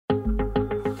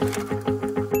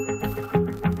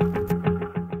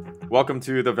Welcome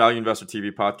to the Value Investor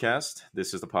TV podcast.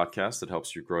 This is the podcast that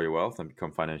helps you grow your wealth and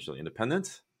become financially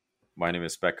independent. My name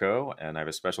is Becco, and I have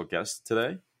a special guest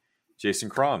today, Jason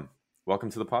Crom. Welcome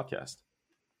to the podcast.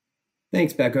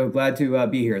 Thanks, Becco. Glad to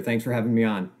be here. Thanks for having me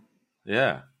on.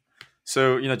 Yeah.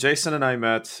 So, Jason and I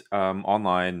met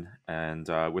online, and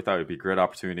we thought it would be a great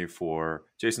opportunity for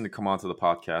Jason to come onto the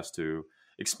podcast to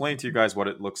explain to you guys what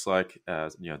it looks like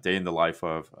as, day in the life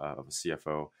of a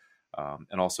CFO.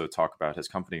 And also talk about his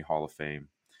company, Hall of Fame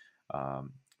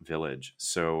Village,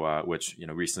 which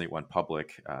recently went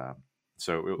public.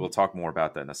 So we'll talk more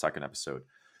about that in the second episode.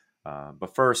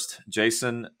 But first,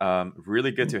 Jason,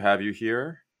 really good to have you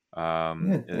here.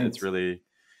 It's really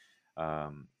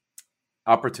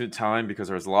opportune time because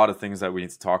there's a lot of things that we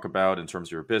need to talk about in terms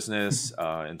of your business,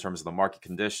 in terms of the market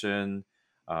condition,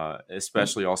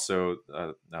 especially also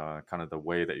kind of the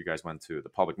way that you guys went to the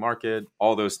public market,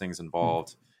 all those things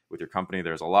involved. With your company,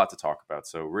 there's a lot to talk about.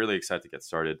 So really excited to get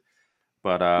started.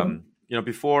 But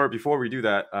before we do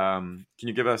that, can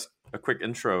you give us a quick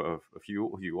intro of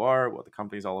who you are, what the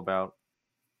company's all about?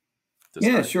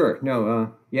 Sure.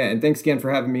 And thanks again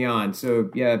for having me on. So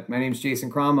my name's Jason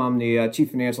Crom. I'm the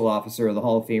Chief Financial Officer of the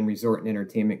Hall of Fame Resort and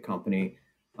Entertainment Company.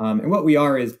 And what we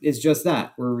are is just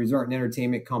that. We're a resort and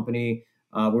entertainment company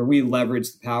where we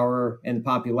leverage the power and the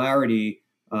popularity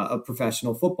of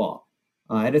professional football.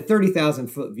 At a 30,000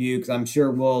 foot view, because I'm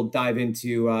sure we'll dive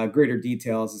into greater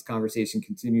detail as this conversation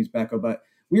continues, Becco, but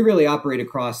we really operate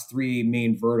across three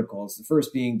main verticals. The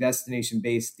first being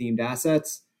destination-based themed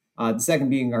assets, the second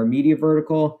being our media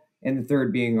vertical, and the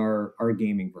third being our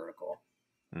gaming vertical.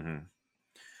 Mm-hmm.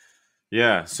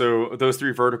 Yeah, so those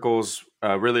three verticals,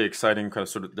 really exciting kind of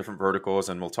sort of different verticals,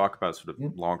 and we'll talk about sort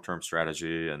of long-term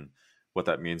strategy and what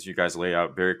that means. You guys lay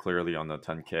out very clearly on the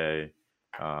 10K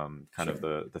of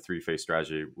the three-phase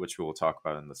strategy, which we will talk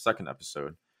about in the second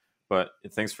episode. But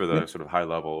thanks for the sort of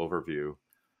high-level overview.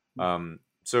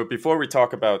 So before we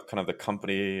talk about kind of the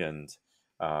company and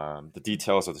the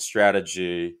details of the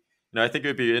strategy, I think it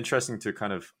would be interesting to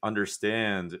kind of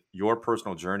understand your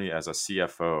personal journey as a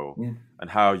CFO and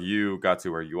how you got to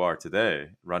where you are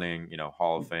today, running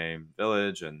Hall of Fame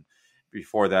Village, and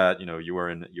before that, you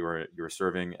were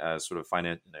serving as sort of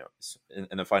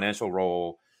in a financial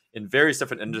role in various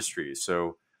different industries.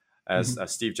 So as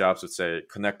Steve Jobs would say,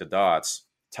 connect the dots.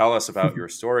 Tell us about your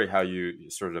story, how you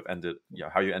sort of ended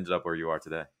up where you are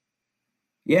today.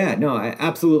 Yeah, no,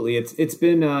 absolutely. It's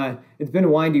been a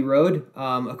windy road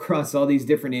across all these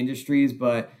different industries,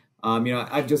 but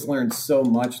I've just learned so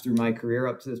much through my career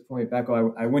up to this point,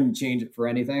 Becco. I wouldn't change it for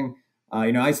anything.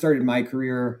 I started my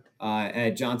career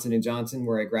at Johnson & Johnson,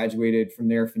 where I graduated from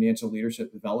their financial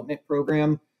leadership development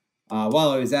program. While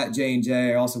I was at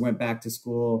J&J, I also went back to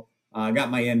school, got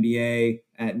my MBA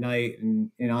at night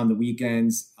and on the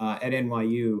weekends at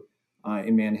NYU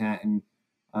in Manhattan.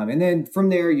 And then from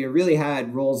there, you really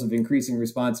had roles of increasing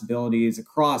responsibilities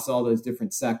across all those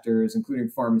different sectors, including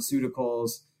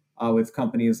pharmaceuticals with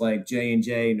companies like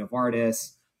J&J,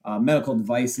 Novartis, medical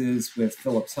devices with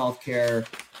Philips Healthcare,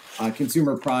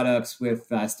 consumer products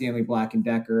with Stanley Black &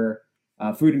 Decker,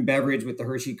 food and beverage with the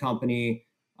Hershey Company,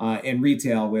 and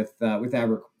retail with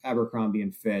Abercrombie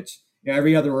and Fitch.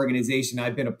 Every other organization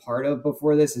I've been a part of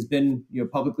before this has been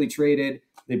publicly traded.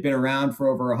 They've been around for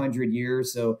over 100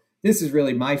 years. So this is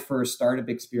really my first startup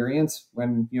experience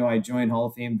when I joined Hall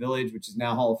of Fame Village, which is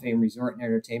now Hall of Fame Resort and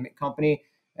Entertainment Company.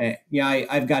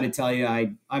 I've got to tell you,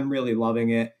 I'm really loving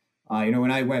it.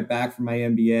 When I went back for my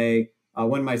MBA,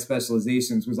 one of my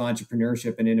specializations was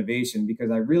entrepreneurship and innovation, because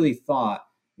I really thought,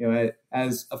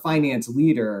 as a finance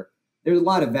leader, there's a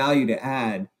lot of value to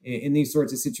add in these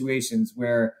sorts of situations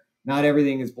where not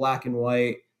everything is black and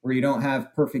white, where you don't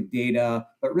have perfect data,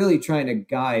 but really trying to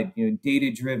guide,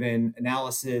 data-driven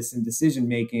analysis and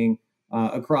decision-making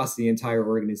across the entire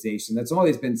organization. That's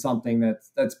always been something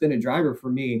that's been a driver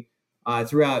for me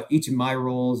throughout each of my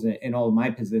roles and all of my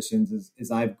positions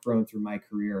as I've grown through my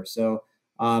career. So,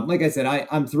 like I said,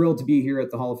 I'm thrilled to be here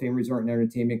at the Hall of Fame Resort and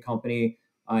Entertainment Company.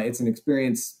 It's an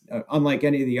experience unlike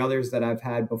any of the others that I've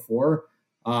had before.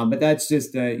 But that's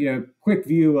just a quick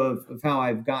view of how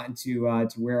I've gotten to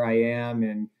where I am.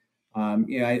 And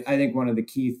I think one of the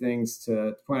key things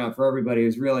to point out for everybody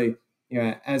is really,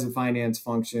 as a finance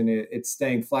function, it's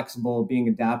staying flexible, being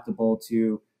adaptable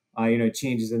to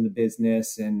changes in the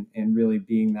business, and really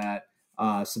being that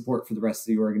support for the rest of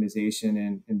the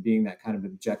organization, and being that kind of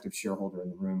objective shareholder in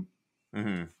the room.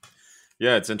 Mm-hmm.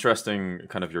 Yeah, it's interesting,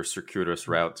 kind of your circuitous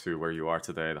route to where you are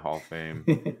today, the Hall of Fame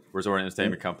Resort and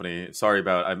Entertainment Company. Sorry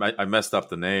about, I messed up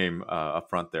the name up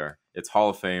front there. It's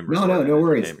Hall of Fame Resort and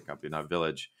Entertainment Company, not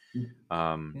Village.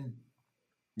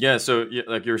 Yeah, so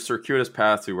like your circuitous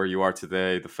path to where you are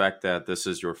today, the fact that this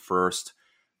is your first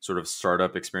sort of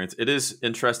startup experience, it is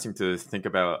interesting to think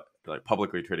about like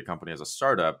publicly traded company as a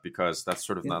startup because that's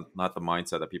sort of Yeah. not the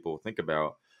mindset that people think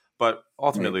about. But Right.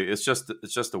 ultimately, it's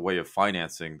just a way of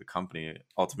financing the company.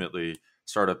 Ultimately,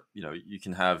 startup, you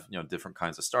can have different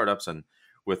kinds of startups, and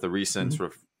with the recent Mhm.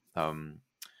 sort of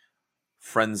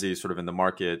frenzy sort of in the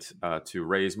market to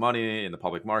raise money in the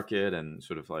public market and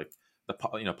sort of like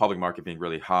the public market being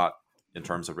really hot in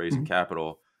terms of raising Mhm.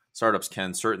 capital, startups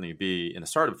can certainly be in a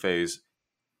startup phase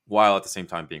while at the same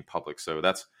time being public. So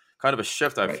that's kind of a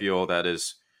shift I Right. feel that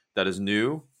is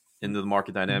new into the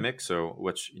market Mhm. dynamic. So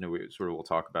which we sort of will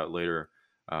talk about later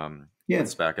with Yeah.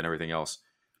 SPAC and everything else.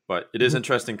 But it is Mhm.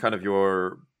 interesting, kind of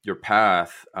your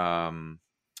path from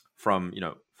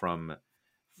from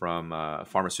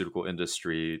pharmaceutical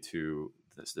industry to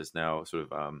this now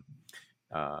sort of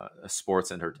a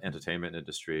sports entertainment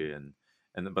industry, and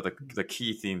but the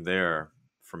key theme there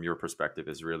from your perspective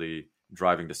is really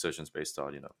driving decisions based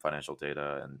on financial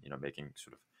data and making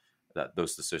sort of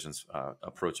those decisions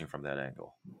approaching from that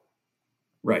angle.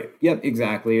 Right. Yep.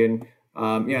 Exactly. And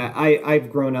yeah, I've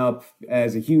grown up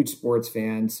as a huge sports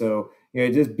fan, so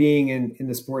just being in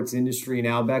the sports industry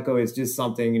now, Becco, is just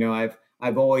something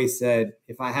I've always said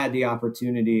if I had the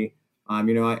opportunity,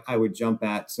 I would jump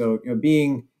at. So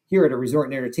being here at a resort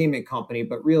and entertainment company,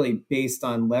 but really based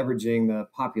on leveraging the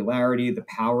popularity, the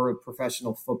power of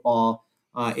professional football,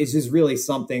 is just really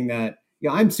something that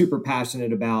I'm super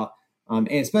passionate about. And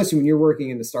especially when you're working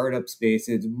in the startup space,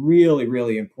 it's really,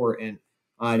 really important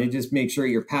to just make sure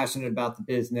you're passionate about the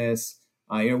business.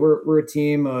 We're a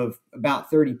team of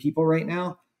about 30 people right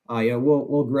now.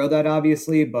 We'll grow that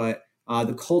obviously, but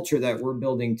the culture that we're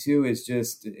building too is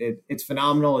just it's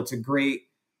phenomenal. It's a great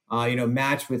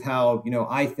match with how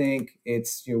I think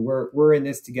it's we're in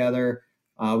this together.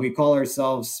 We call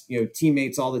ourselves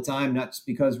teammates all the time, not just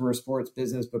because we're a sports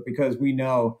business, but because we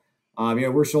know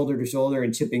we're shoulder to shoulder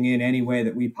and chipping in any way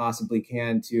that we possibly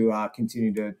can to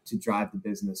continue to drive the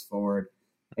business forward.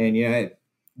 And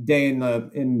day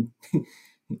in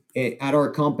at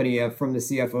our company from the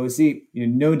CFO seat,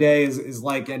 no day is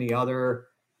like any other.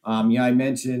 I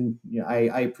mentioned,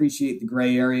 I appreciate the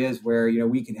gray areas where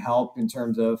we can help in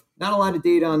terms of not a lot of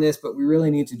data on this, but we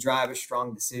really need to drive a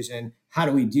strong decision. How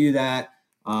do we do that?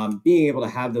 Being able to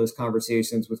have those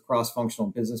conversations with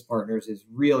cross-functional business partners is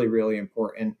really, really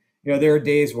important. There are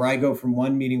days where I go from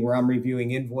one meeting where I'm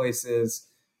reviewing invoices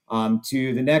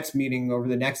to the next meeting over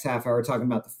the next half hour, talking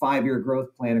about the 5-year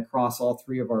growth plan across all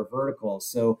three of our verticals.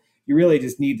 So you really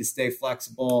just need to stay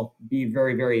flexible, be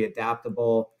very, very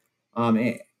adaptable.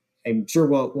 I'm sure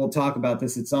we'll talk about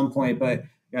this at some point, but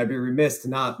I'd be remiss to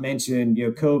not mention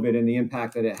COVID and the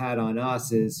impact that it had on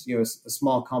us as a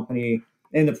small company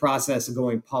in the process of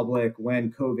going public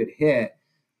when COVID hit.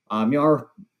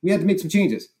 We had to make some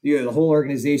changes. The whole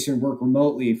organization worked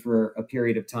remotely for a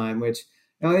period of time, which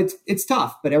it's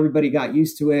tough, but everybody got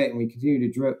used to it, and we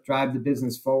continue to drive the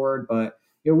business forward. But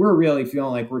we're really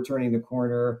feeling like we're turning the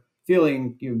corner,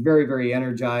 feeling very, very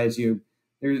energized.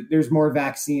 There's more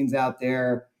vaccines out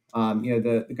there.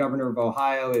 The governor of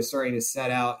Ohio is starting to set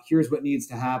out. Here's what needs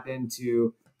to happen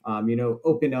to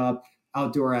open up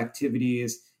outdoor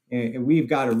activities, and we've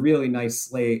got a really nice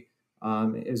slate.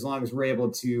 As long as we're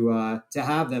able to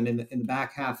have them in the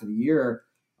back half of the year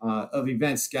of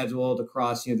events scheduled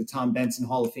across the Tom Benson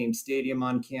Hall of Fame Stadium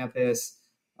on campus,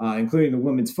 including the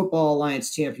Women's Football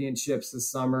Alliance Championships this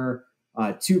summer,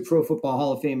 2 Pro Football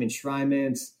Hall of Fame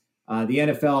enshrinements, the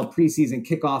NFL preseason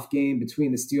kickoff game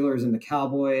between the Steelers and the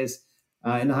Cowboys,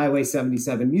 and the Highway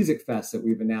 77 Music Fest that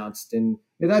we've announced. And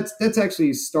that's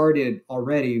actually started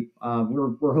already.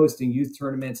 We're hosting youth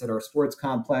tournaments at our sports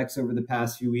complex over the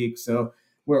past few weeks. So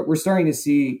we're starting to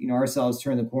see ourselves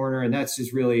turn the corner, and that's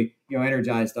just really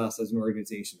energized us as an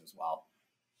organization as well.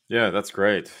 Yeah, that's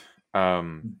great. A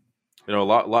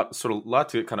lot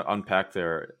to kind of unpack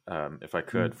there, if I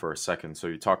could, for a second. So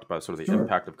you talked about sort of the Sure.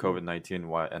 impact of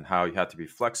COVID-19 and how you had to be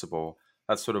flexible.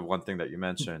 That's sort of one thing that you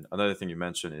mentioned. Another thing you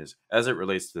mentioned is, as it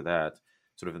relates to that,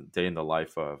 sort of a day in the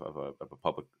life of a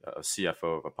public a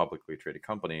CFO of a publicly traded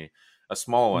company, a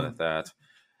small one Yeah. at that.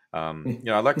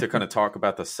 I'd like to kind of talk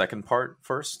about the second part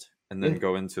first, and then Yeah.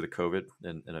 go into the COVID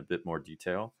in a bit more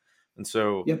detail. And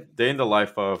so, Yep. day in the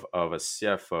life of a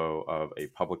CFO of a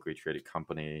publicly traded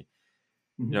company,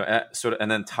 Mhm. sort of, and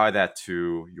then tie that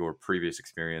to your previous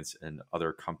experience in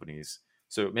other companies.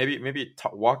 So maybe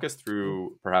walk us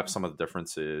through perhaps some of the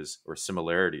differences or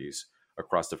similarities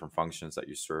across different functions that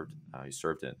you served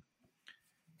in.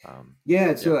 Yeah,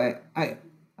 Yeah. so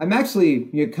I'm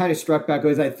actually kind of struck back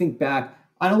as I think back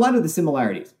on a lot of the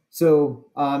similarities. So,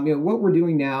 what we're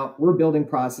doing now, we're building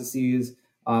processes.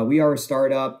 We are a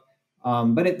startup,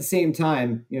 but at the same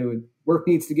time, work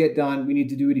needs to get done. We need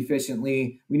to do it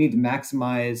efficiently. We need to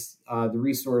maximize the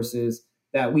resources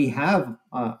that we have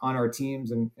on our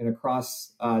teams and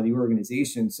across the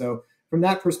organization. So, from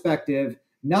that perspective,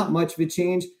 not much of a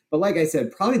change. But like I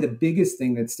said, probably the biggest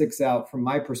thing that sticks out from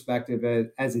my perspective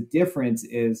as a difference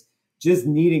is just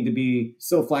needing to be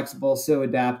so flexible, so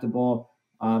adaptable.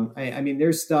 I mean,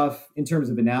 there's stuff in terms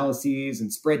of analyses and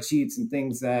spreadsheets and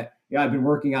things that I've been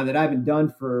working on that I haven't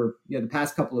done for the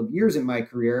past couple of years in my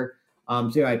career.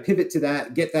 So I pivot to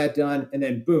that, get that done, and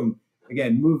then boom,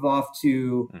 again, move off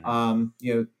to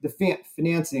the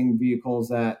financing vehicles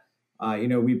that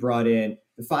we brought in,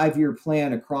 the 5-year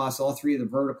plan across all three of the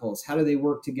verticals. How do they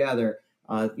work together?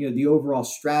 The overall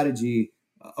strategy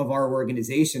of our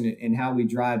organization and how we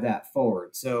drive that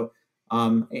forward. So,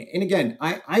 and again,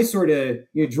 I sort of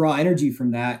draw energy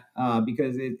from that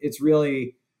because it's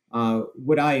really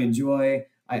what I enjoy.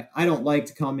 I don't like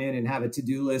to come in and have a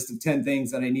to-do list of 10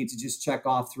 things that I need to just check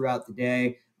off throughout the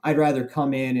day. I'd rather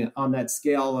come in on that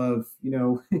scale of,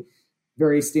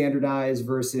 very standardized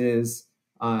versus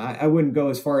I wouldn't go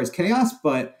as far as chaos,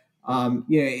 but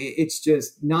it's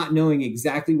just not knowing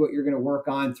exactly what you're going to work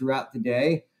on throughout the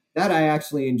day. That I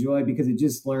actually enjoy because it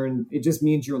just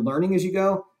means you're learning as you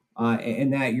go,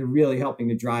 and that you're really helping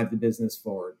to drive the business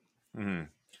forward. Mm-hmm.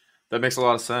 That makes a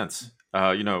lot of sense.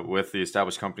 With the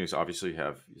established companies, obviously you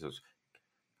have,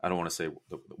 I don't want to say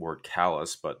the word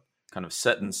callous, but kind of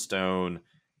set in stone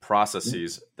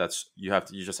processes.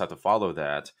 Mm-hmm. You just have to follow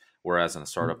that. Whereas in a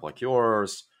startup mm-hmm. like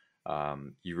yours,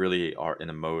 you really are in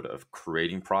a mode of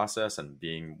creating process and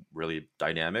being really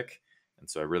dynamic. And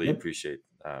so I really yep. appreciate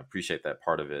that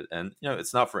part of it. And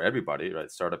it's not for everybody, right?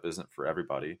 Startup isn't for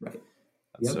everybody, right?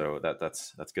 And yep. so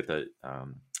that's good. That I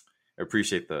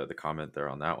appreciate the comment there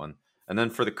on that one. And then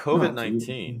for the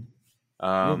COVID-19,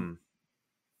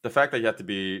 the fact that you have to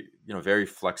be very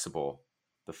flexible,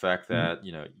 the fact that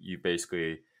you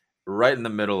basically right in the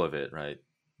middle of it, right?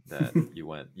 That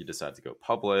you decided to go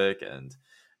public, and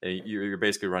you're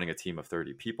basically running a team of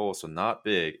 30 people, so not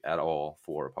big at all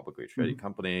for a publicly traded mm-hmm.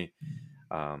 company.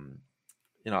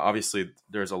 Obviously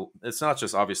it's not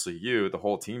just obviously you, the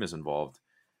whole team is involved.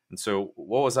 And so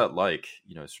what was that like,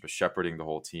 sort of shepherding the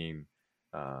whole team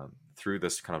through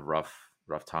this kind of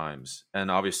rough times? And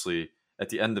obviously at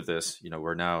the end of this,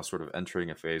 we're now sort of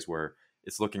entering a phase where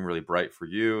it's looking really bright for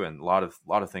you and a lot of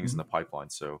things mm-hmm. in the pipeline.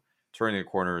 So turning the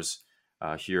corners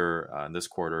here in this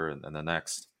quarter and the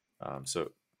next.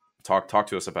 So talk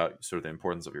to us about sort of the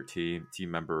importance of your team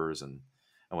members and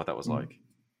what that was mm-hmm. like.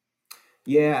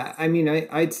 Yeah, I mean,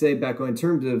 I'd say, Becco, in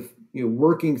terms of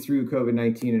working through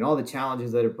COVID-19 and all the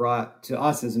challenges that it brought to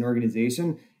us as an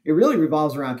organization, it really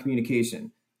revolves around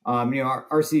communication.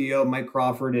 Our CEO, Mike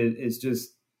Crawford, is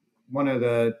just one of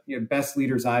the best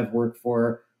leaders I've worked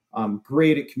for.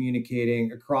 Great at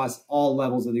communicating across all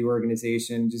levels of the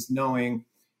organization, just knowing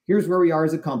here's where we are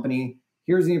as a company,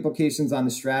 here's the implications on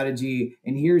the strategy,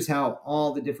 and here's how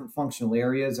all the different functional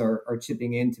areas are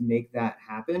chipping in to make that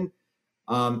happen.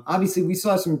 Obviously, we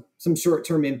saw some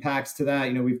short-term impacts to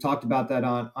that. We've talked about that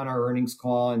on our earnings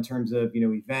call in terms of,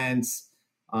 events,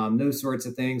 those sorts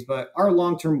of things. But our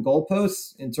long-term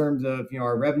goalposts in terms of,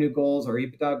 our revenue goals, our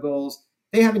EBITDA goals,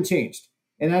 they haven't changed.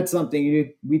 And that's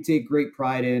something we take great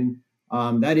pride in.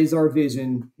 That is our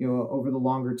vision, over the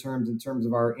longer terms in terms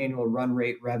of our annual run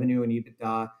rate revenue and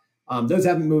EBITDA. Those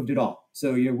haven't moved at all.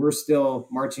 So, we're still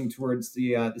marching towards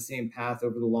the same path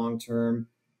over the long term.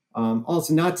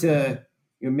 Also, not to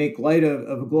make light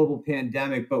of a global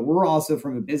pandemic, but we're also,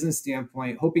 from a business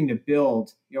standpoint, hoping to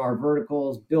build our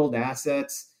verticals, build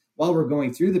assets while we're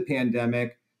going through the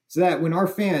pandemic, so that when our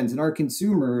fans and our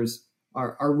consumers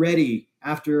are ready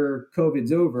after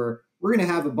COVID's over, we're going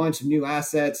to have a bunch of new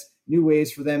assets, new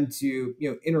ways for them to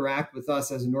interact with us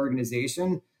as an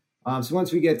organization. So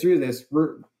once we get through this,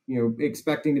 we're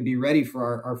expecting to be ready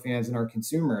for our fans and our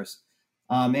consumers.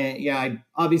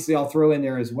 Obviously I'll throw in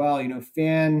there as well,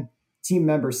 fan team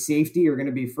member safety are going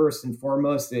to be first and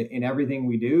foremost in everything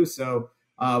we do. So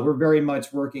we're very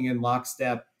much working in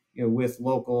lockstep, with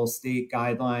local state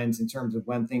guidelines in terms of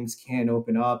when things can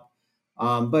open up.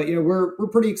 But we're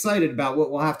pretty excited about what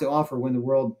we'll have to offer when the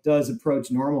world does approach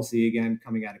normalcy again,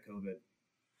 coming out of COVID.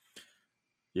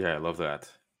 Yeah, I love that.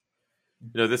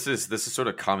 This is sort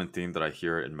of a common theme that I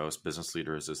hear in most business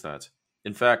leaders is that,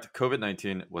 in fact,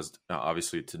 COVID-19 was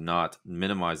obviously to not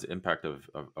minimize the impact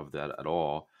of that at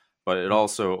all, but it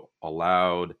also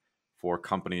allowed for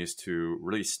companies to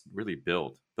really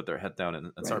put their head down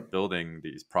and start building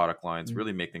these product lines,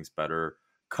 really make things better,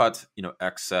 cut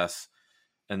excess,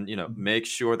 and make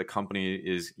sure the company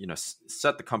is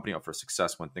set the company up for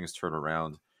success when things turn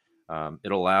around.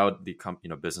 It allowed the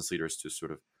business leaders to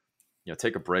sort of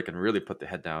take a break and really put the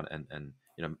head down and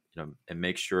and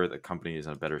make sure the company is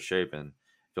in a better shape. And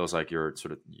feels like you're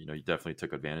sort of you definitely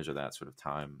took advantage of that sort of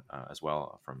time as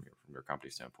well from your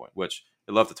company standpoint, which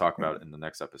I'd love to talk about in the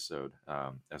next episode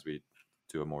as we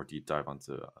do a more deep dive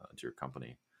onto your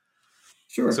company.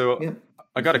 Sure. So yeah.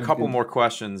 I got a couple more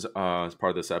questions as part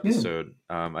of this episode.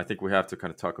 I think we have to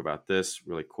kind of talk about this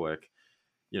really quick.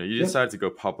 You decided to go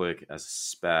public as a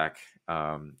SPAC,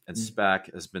 and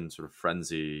SPAC has been sort of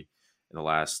frenzy in the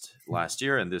last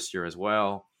year and this year as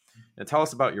well. And tell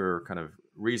us about your kind of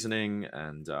reasoning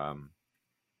and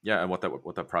and what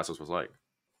that process was like.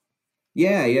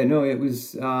 No, it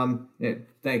was.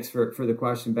 Thanks for the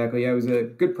question, Becca. Yeah, it was a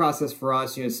good process for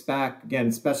us. SPAC,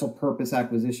 again, special purpose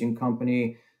acquisition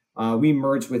company. We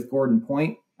merged with Gordon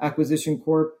Point Acquisition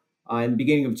Corp. In the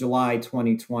beginning of July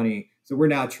 2020. So we're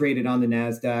now traded on the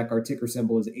NASDAQ. Our ticker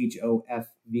symbol is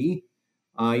HOFV.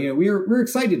 We're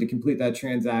excited to complete that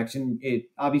transaction. It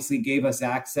obviously gave us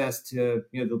access to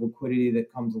the liquidity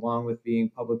that comes along with being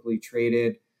publicly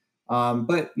traded.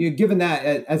 But given that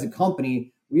as a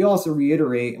company, we also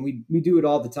reiterate, and we do it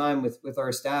all the time with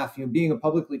our staff, being a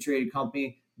publicly traded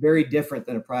company, very different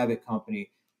than a private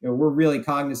company. We're really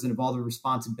cognizant of all the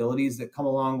responsibilities that come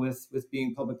along with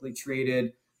being publicly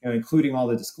traded, including all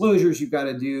the disclosures you've got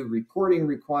to do, reporting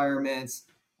requirements,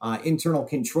 internal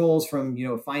controls from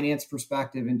a finance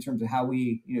perspective in terms of how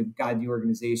we guide the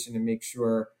organization and make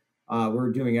sure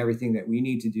we're doing everything that we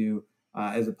need to do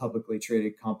as a publicly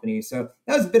traded company. So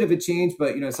that was a bit of a change,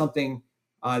 but something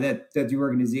that the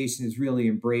organization has really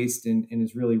embraced and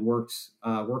has really worked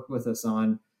with us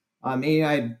on.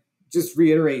 I just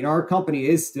reiterate, our company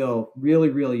is still really,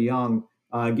 really young.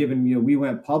 Given we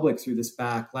went public through the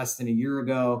SPAC less than a year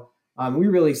ago, we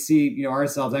really see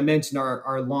ourselves. I mentioned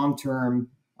our long-term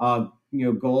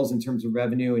goals in terms of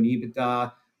revenue and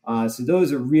EBITDA. So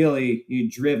those are really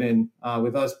driven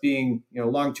with us being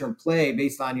long-term play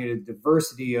based on the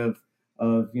diversity of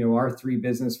our three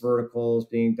business verticals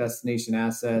being destination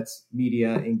assets,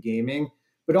 media, and gaming,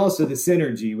 but also the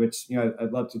synergy, which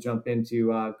I'd love to jump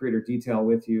into greater detail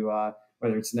with you,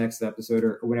 whether it's next episode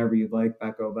or whenever you'd like,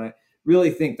 Becco. But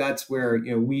really think that's where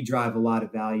we drive a lot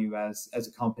of value as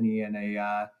a company and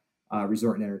a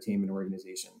resort and entertainment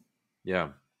organization. Yeah,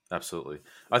 absolutely.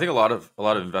 I think a lot of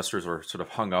investors are sort of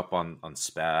hung up on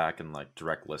SPAC and like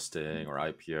direct listing or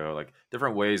IPO, like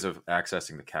different ways of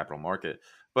accessing the capital market.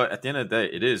 But at the end of the day,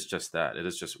 it is just that. It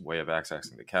is just a way of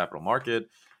accessing the capital market.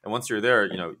 And once you're there,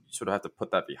 you sort of have to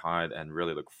put that behind and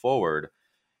really look forward.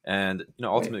 And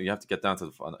ultimately, you have to get down to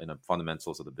the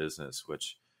fundamentals of the business,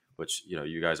 which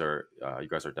you guys are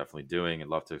definitely doing,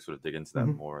 and love to sort of dig into that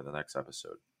more in the next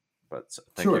episode. But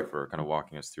thank you for kind of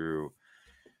walking us through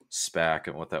SPAC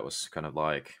and what that was kind of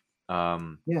like.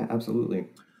 Yeah, absolutely.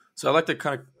 So I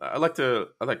like to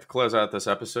close out this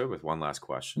episode with one last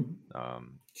question.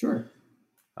 Sure.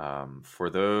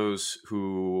 For those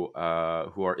who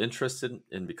are interested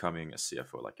in becoming a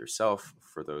CFO like yourself,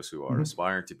 for those who are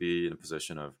aspiring to be in a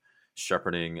position of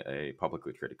shepherding a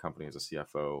publicly traded company as a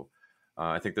CFO,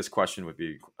 I think this question would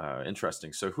be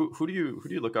interesting. So who do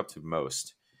you look up to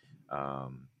most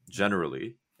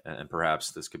generally, and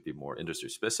perhaps this could be more industry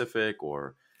specific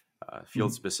or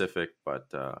field specific, but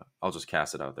I'll just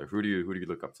cast it out there. Who do you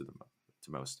look up to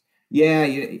most? Yeah,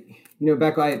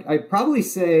 Becco, I'd probably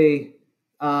say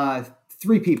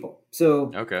three people.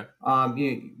 So okay,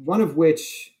 one of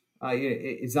which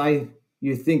is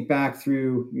you think back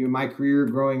through my career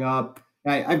growing up.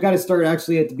 I've got to start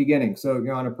actually at the beginning. So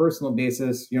on a personal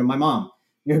basis, my mom.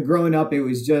 Growing up, it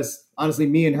was just honestly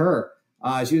me and her.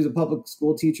 She was a public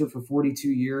school teacher for 42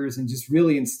 years and just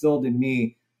really instilled in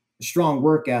me a strong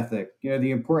work ethic.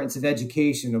 The importance of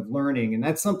education, of learning, and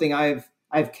that's something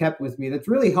I've kept with me. That's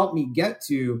really helped me get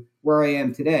to where I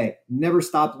am today. Never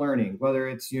stop learning, whether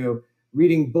it's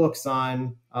reading books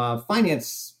on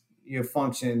finance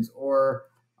functions or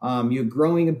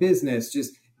growing a business,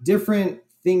 just different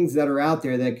things that are out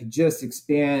there that could just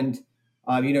expand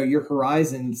your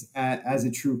horizons as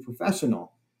a true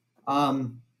professional.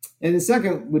 And the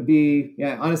second would be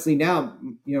honestly now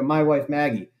my wife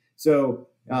Maggie. So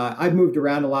I've moved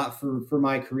around a lot for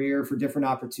my career, for different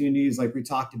opportunities, like we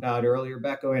talked about earlier,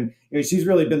 Becco, and she's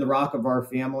really been the rock of our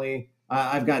family.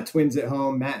 I've got twins at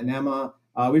home, Matt and Emma.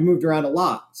 We moved around a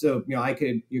lot, so I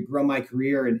could grow my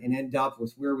career and end up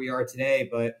with where we are today.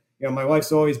 But my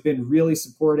wife's always been really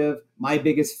supportive, my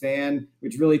biggest fan,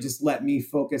 which really just let me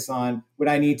focus on what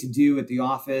I need to do at the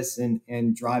office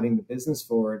and driving the business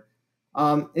forward.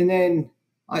 And then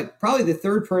Probably the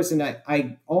third person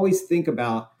I always think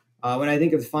about when I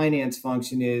think of the finance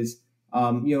function is,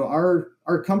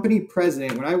 our company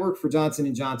president. When I worked for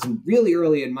Johnson & Johnson really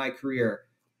early in my career,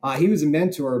 he was a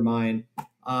mentor of mine.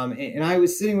 And I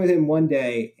was sitting with him one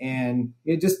day and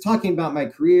just talking about my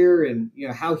career and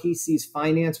how he sees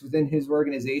finance within his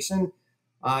organization.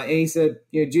 And he said,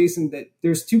 Jason, that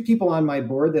there's two people on my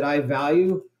board that I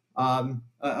value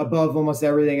above almost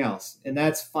everything else, and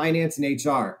that's finance and HR.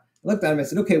 I looked at him and I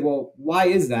said, okay, well, why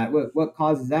is that? What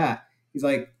causes that? He's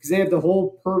like, because they have the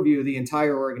whole purview of the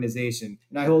entire organization,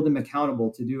 and I hold them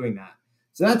accountable to doing that.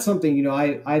 So that's something,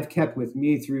 I've kept with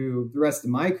me through the rest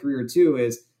of my career too,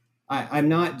 is I'm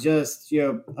not just,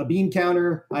 a bean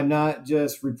counter. I'm not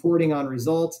just reporting on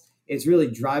results. It's really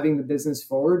driving the business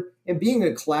forward and being a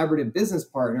collaborative business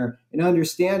partner and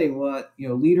understanding what,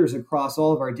 leaders across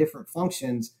all of our different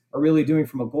functions are really doing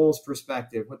from a goals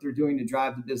perspective, what they're doing to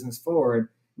drive the business forward.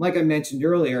 Like I mentioned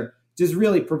earlier, just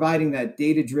really providing that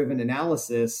data-driven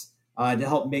analysis to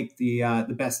help make the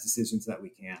best decisions that we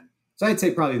can. So I'd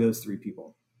say probably those three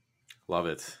people. Love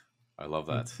it. I love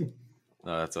that.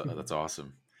 No, that's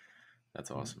awesome.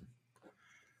 That's awesome.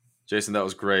 Jason, that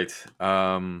was great.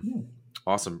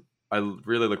 Awesome. I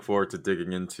really look forward to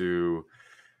digging into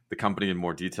the company in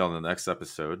more detail in the next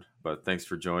episode, but thanks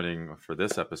for joining for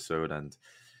this episode. And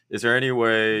is there any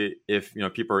way, if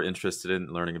people are interested in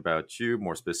learning about you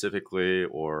more specifically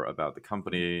or about the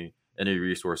company, any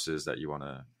resources that you want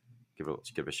to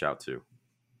give a shout to?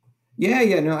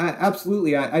 No,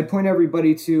 absolutely. I'd point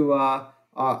everybody to our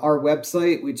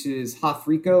website, which is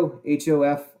Hofreco,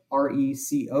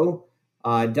 HOFRECO.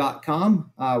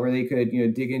 .com, where they could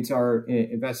dig into our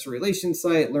investor relations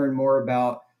site, learn more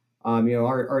about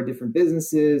our different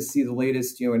businesses, see the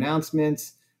latest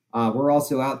announcements. We're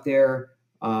also out there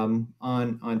on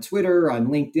Twitter, on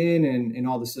LinkedIn, and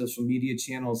all the social media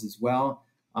channels as well,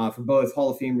 for both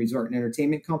Hall of Fame Resort and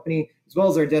Entertainment Company, as well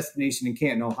as our destination in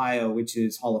Canton, Ohio, which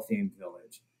is Hall of Fame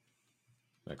Village.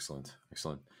 Excellent.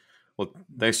 Well,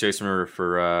 thanks, Jason,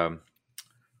 for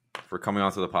coming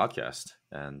onto the podcast.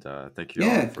 And thank you.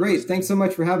 Yeah, great. Listening. Thanks so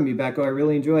much for having me, Becco. I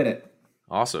really enjoyed it.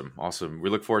 Awesome. We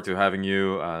look forward to having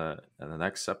you in the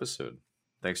next episode.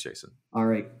 Thanks, Jason. All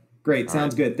right. Great.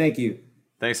 Sounds good. Thank you.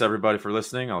 Thanks, everybody, for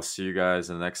listening. I'll see you guys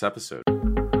in the next episode.